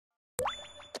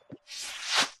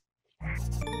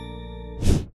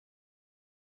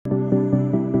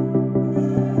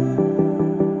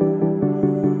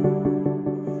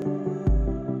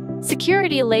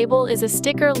Security label is a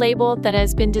sticker label that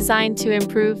has been designed to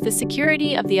improve the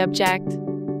security of the object.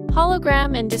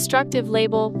 Hologram and destructive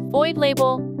label, void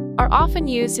label, are often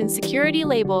used in security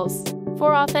labels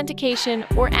for authentication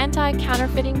or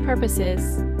anti-counterfeiting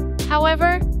purposes.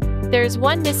 However, there's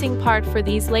one missing part for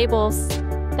these labels,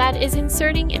 that is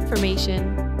inserting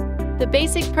information. The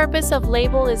basic purpose of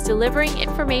label is delivering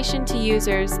information to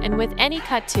users, and with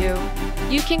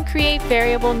AnyCut2, you can create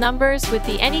variable numbers with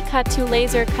the AnyCut2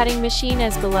 laser cutting machine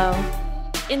as below.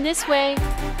 In this way,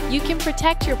 you can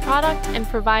protect your product and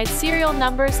provide serial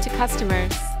numbers to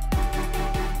customers.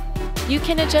 You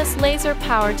can adjust laser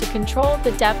power to control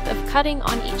the depth of cutting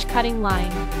on each cutting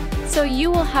line, so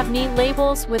you will have neat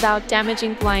labels without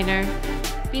damaging liner.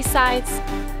 Besides,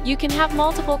 you can have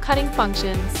multiple cutting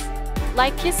functions,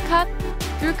 like kiss cut,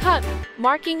 through cut,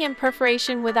 marking and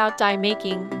perforation without die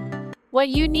making. What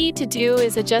you need to do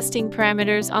is adjusting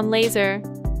parameters on laser.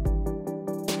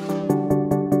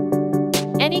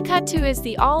 AnyCut2 is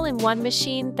the all-in-one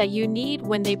machine that you need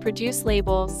when they produce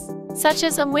labels, such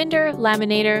as unwinder,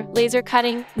 laminator, laser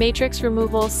cutting, matrix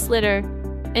removal, slitter,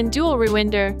 and dual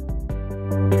rewinder.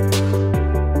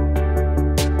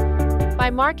 By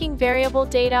marking variable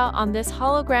data on this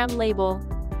hologram label,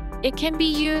 it can be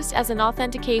used as an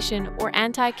authentication or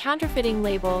anti-counterfeiting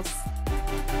labels.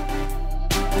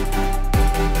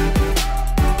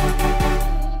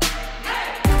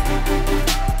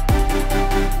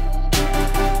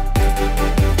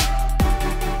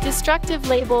 Destructive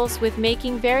labels with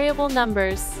making variable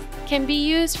numbers can be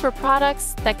used for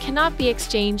products that cannot be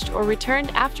exchanged or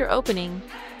returned after opening,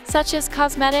 such as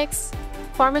cosmetics,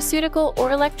 pharmaceutical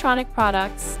or electronic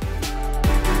products.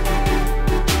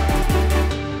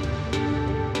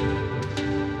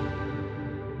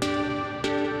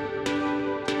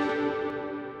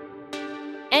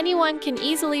 Anyone can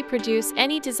easily produce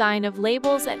any design of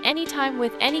labels at any time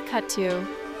with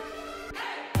AnyCut2.